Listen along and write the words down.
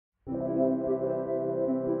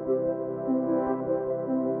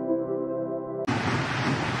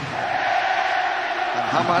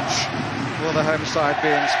how much will the home side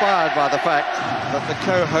be inspired by the fact that the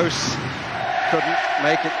co-hosts couldn't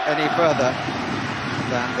make it any further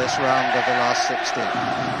than this round of the last 16.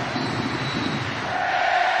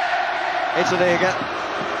 Italy again.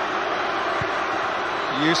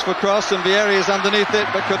 Useful cross, and Vieri is underneath it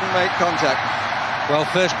but couldn't make contact. Well,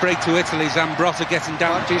 first break to Italy, Zambrotta getting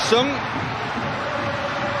down. Sung.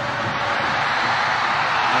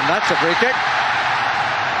 And that's a free kick.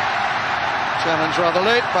 Challenge rather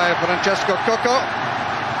late by Francesco Coco.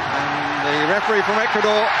 And the referee from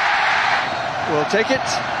Ecuador will take it.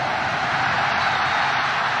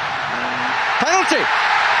 Penalty!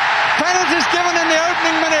 Penalties given in the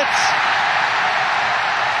opening minutes.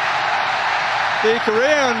 The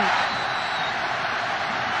Korean.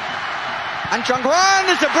 And Chung-Hwan,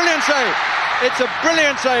 it's a brilliant save. It's a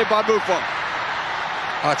brilliant save by Buffon.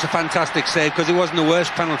 Oh, it's a fantastic save, because it wasn't the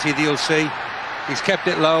worst penalty that you'll see. He's kept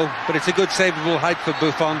it low, but it's a good savable height for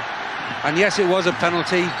Buffon. And yes, it was a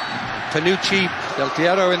penalty. Panucci. Del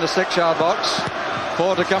Piero in the 6-yard box.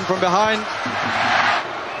 4 to come from behind.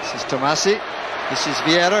 This is Tomasi. This is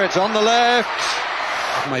Vieira. It's on the left.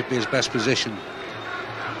 That might be his best position.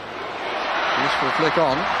 Useful flick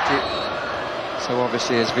on. So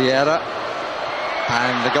obviously is Vieira.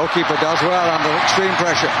 And the goalkeeper does well under extreme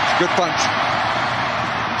pressure. It's a good punch.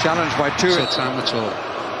 Challenged by two. No time at all.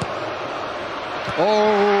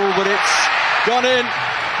 Oh, but it's gone in.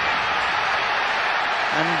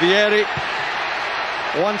 And Vieri,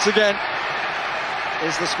 once again,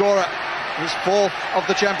 is the scorer. His 4th of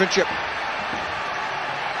the championship.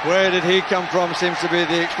 Where did he come from seems to be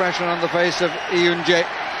the expression on the face of Eun-jae.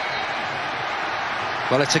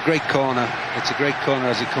 Well, it's a great corner. It's a great corner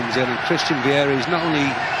as he comes in. And Christian Vieri is not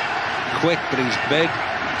only quick, but he's big.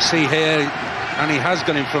 See here, and he has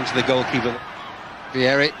gone in front of the goalkeeper.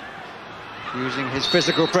 Vieri using his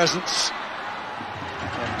physical presence.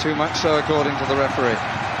 And too much so, according to the referee.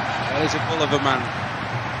 Well, he's a bull of a man.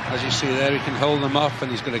 As you see there, he can hold them off,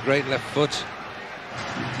 and he's got a great left foot.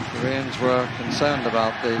 The Koreans were concerned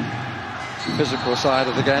about the physical side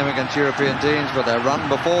of the game against European teams, but their run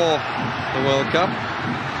before the World Cup.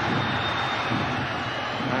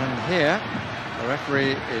 And here, the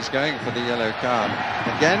referee is going for the yellow card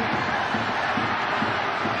again.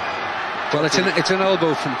 Well, it's an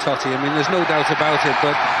elbow from Totti. I mean, there's no doubt about it,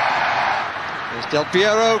 but... There's Del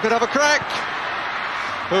Piero, could have a crack.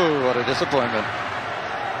 Oh, what a disappointment.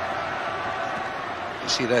 You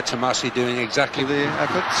see there Tomasi doing exactly the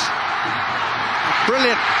efforts.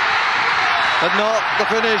 Brilliant. But not the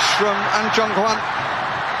finish from An Chung-Hwan.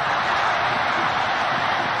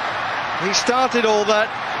 He started all that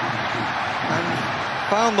and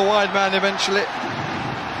found the wide man eventually.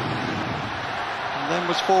 And then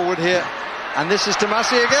was forward here. And this is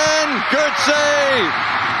Tomasi again. Good save.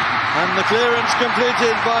 And the clearance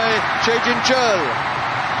completed by Che Jin-chul.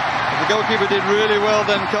 The goalkeeper did really well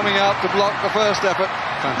then coming out to block the first effort.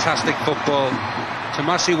 Fantastic football.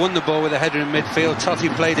 Tomasi won the ball with a header in midfield. Totti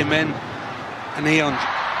played him in. And Eon.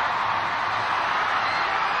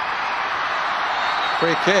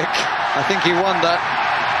 Free kick. I think he won that.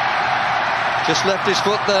 Just left his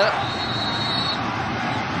foot there.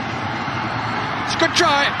 It's a good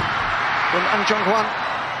try from An Chung-Hwan.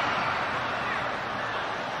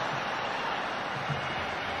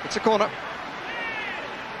 It's a corner.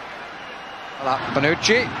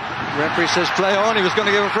 Panucci. Referee says play on. He was going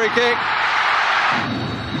to give a free kick.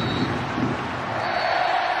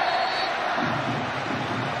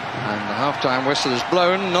 And the half-time whistle is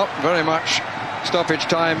blown. Not very much stoppage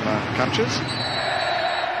time captures.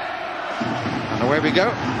 And away we go.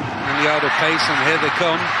 In the outer pace, and here they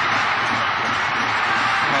come.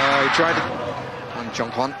 He tried to... And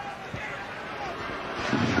Chung-Hwan.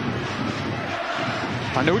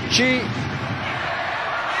 Panucci.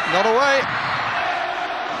 Not away.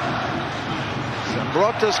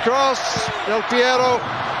 Zambrotta's cross. Del Piero.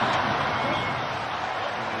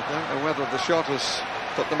 I don't know whether the shot has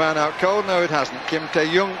put the man out cold. No, it hasn't. Kim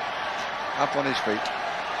Tae-young up on his feet.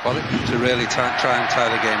 Well, to really try and tie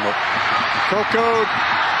the game up. Coco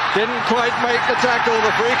didn't quite make the tackle.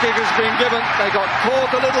 The free kick has been given. They got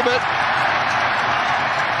caught a little bit.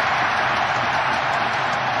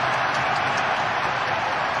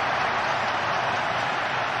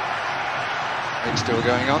 It's still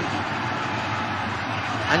going on.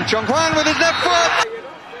 And Chung-Hwan with his left foot.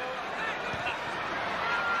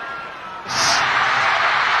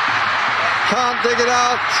 Can't dig it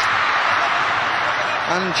out.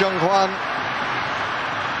 And Chung-Hwan,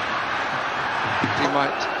 he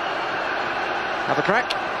might have a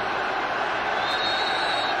crack.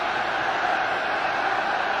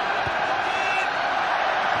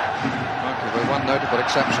 Okay, one notable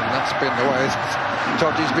exception. That's been the way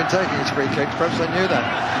Totti's been taking his free kicks. Perhaps they knew that.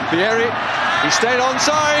 Vieri, he stayed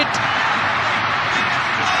onside,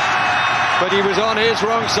 but he was on his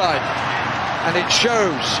wrong side, and it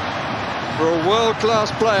shows. For a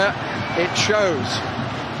world-class player, it shows.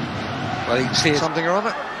 Well, you can see something or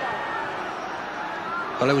other.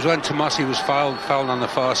 Well, it was when Tomasi was fouled on the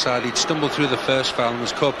far side. He'd stumbled through the first foul and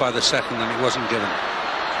was caught by the second, and it wasn't given.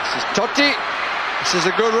 This is Totti. This is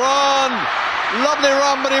a good run. Lovely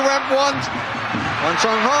run, but he went once. Wan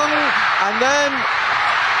Sung-hong, and then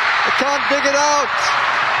they can't dig it out.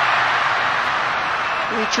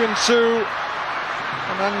 Lee Chun-soo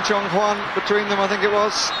and An Chong-hwan between them, I think it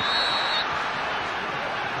was.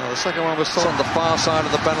 Well, the second one was on the far side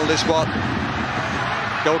of the penalty spot.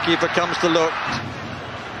 Goalkeeper comes to look.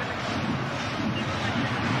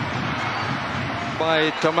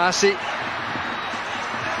 By Tomasi.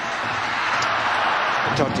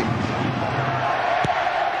 Totti.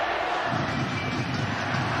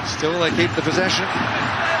 Still they keep the possession.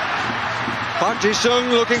 Park Ji-sung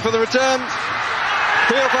looking for the return.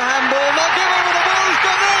 Appeal for handball, not given, but the ball has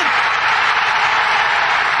gone in!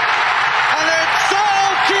 And it's Seo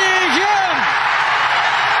Ki-hyun!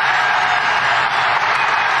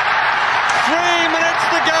 3 minutes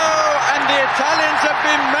to go, and the Italians have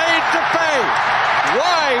been made to pay.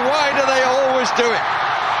 Why do they always do it?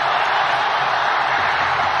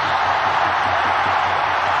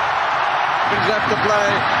 Left to play.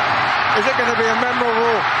 Is it going to be a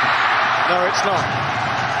memorable? No, it's not.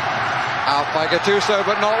 Out by Gattuso,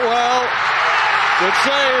 but not well. Good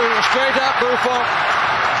save, straight at Buffon.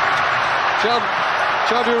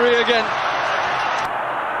 Chaudhary again.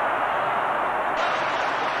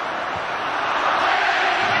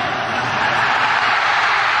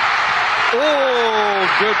 Oh,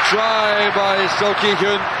 good try by Seo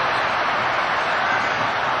Ki-hyun.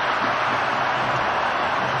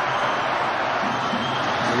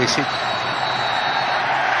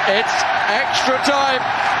 It's extra time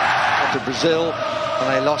to Brazil, and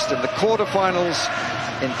they lost in the quarter-finals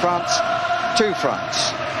in France to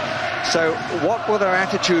France. So what will their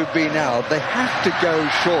attitude be now? They have to go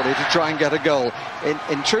surely to try and get a goal.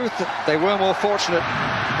 In truth, they were more fortunate.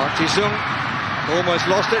 Park Ji-sung almost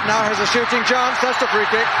lost it, now has a shooting chance. That's the free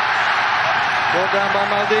kick. Brought down by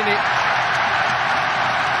Maldini.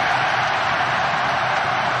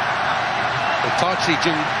 Park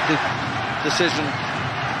Ji-sung, the decision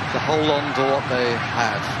to hold on to what they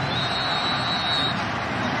have.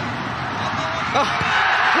 Oh,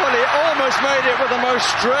 well, he almost made it with the most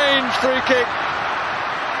strange free kick.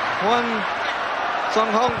 Wan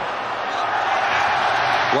Sung-hong.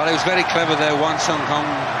 Well, he was very clever there, Wan Sung-hong.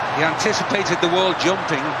 He anticipated the wall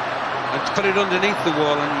jumping and put it underneath the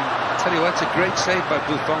wall, and I tell you what, it's a great save by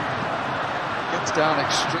Buffon. Gets down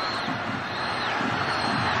extra.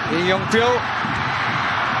 Lee Young-pyo.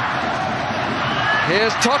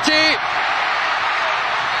 Here's Totti,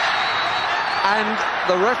 and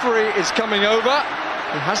the referee is coming over.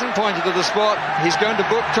 He hasn't pointed to the spot. He's going to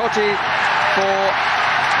book Totti for,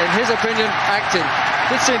 in his opinion, acting.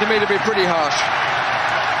 Did seem to me to be pretty harsh.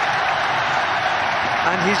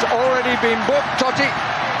 And he's already been booked, Totti,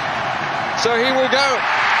 so he will go.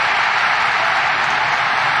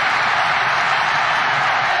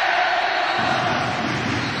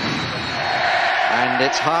 And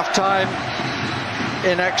it's half-time.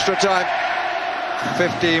 In extra time,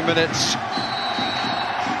 15 minutes.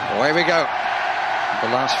 Away we go. The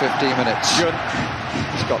last 15 minutes.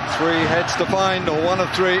 He's got 3 heads to find, or 1 of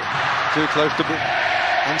 3. Too close to be.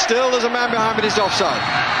 And still there's a man behind, but he's offside.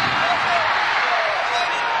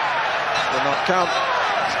 Will not count.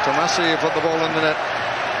 Tomasi put the ball in the net.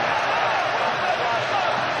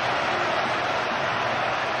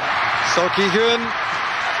 Seo Ki-hyun.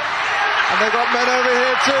 And they've got men over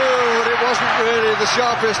here too, but it wasn't really the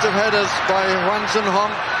sharpest of headers by Wan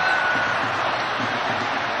Sung-hong.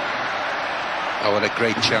 Oh, what a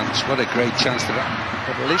great chance. What a great chance to that.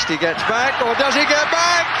 But at least he gets back, or does he get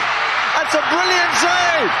back? That's a brilliant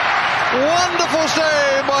save! Wonderful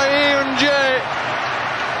save by Eun-jae,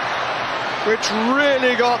 which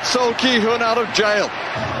really got Seo Ki-hyun out of jail.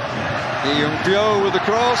 Lee Young-pyo with the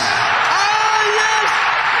cross.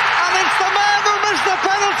 The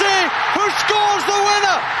penalty, who scores the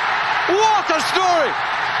winner. What a story!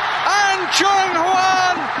 And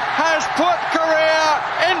Chung-hwan has put Korea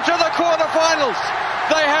into the quarterfinals.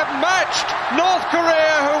 They have matched North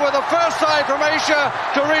Korea, who were the first side from Asia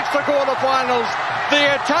to reach the quarterfinals. The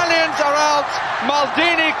Italians are out.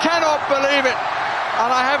 Maldini cannot believe it,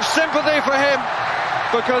 and I have sympathy for him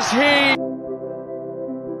because he